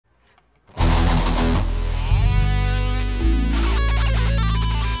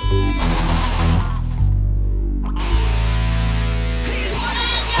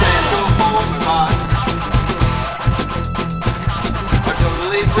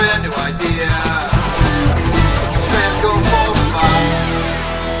brand new idea.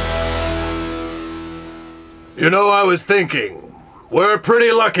 Transgoformerbots. You know, I was thinking, we're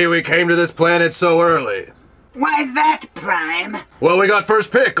pretty lucky we came to this planet so early. Why's that, Prime? Well, we got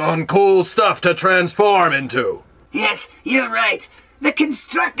first pick on cool stuff to transform into. Yes, you're right. The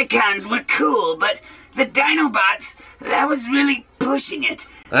Constructicons were cool, but the Dinobots, that was really pushing it.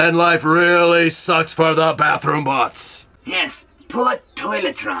 And life really sucks for the bathroom bots. Yes, poor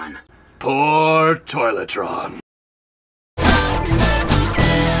Toiletron. Poor Toiletron.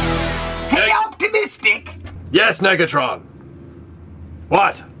 Hey, Optimistic! Yes, Negatron.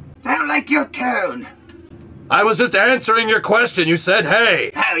 What? I don't like your tone. I was just answering your question. You said,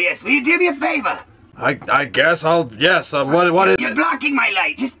 hey. Oh, yes, will you do me a favor? I guess I'll, yes, what is You're it? blocking my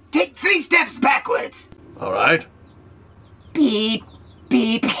light. Just take 3 steps backwards. All right. Beep,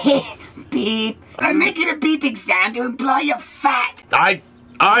 beep, beep. I'm making a beeping sound to imply you're fat. I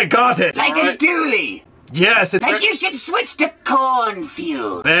got it. Like all a right? dooley. Yes, it's Like you should switch to corn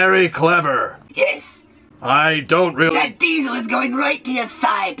fuel. very clever. Yes. I don't really... That diesel is going right to your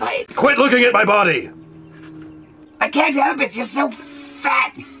thigh pipes. Quit looking at my body. I can't help it. You're so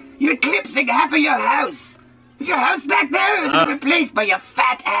fat. You're eclipsing half of your house. Is your house back there, or is it replaced by your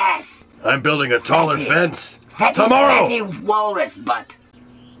fat ass? I'm building a taller Fatty. fence. Fatty, Tomorrow, fatty walrus butt.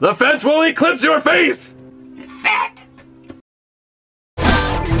 the fence will eclipse your face. Fat.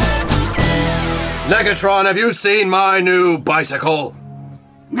 Negatron, have you seen my new bicycle?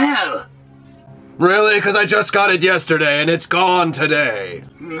 No. Really? Because I just got it yesterday and it's gone today.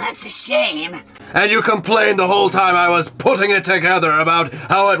 That's a shame. And you complained the whole time I was putting it together about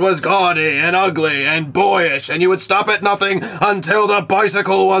how it was gaudy and ugly and boyish, and you would stop at nothing until the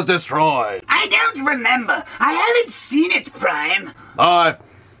bicycle was destroyed. I don't remember. I haven't seen it, Prime.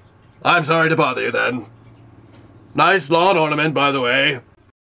 I'm sorry to bother you then. Nice lawn ornament, by the way.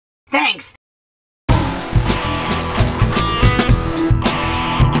 Thanks.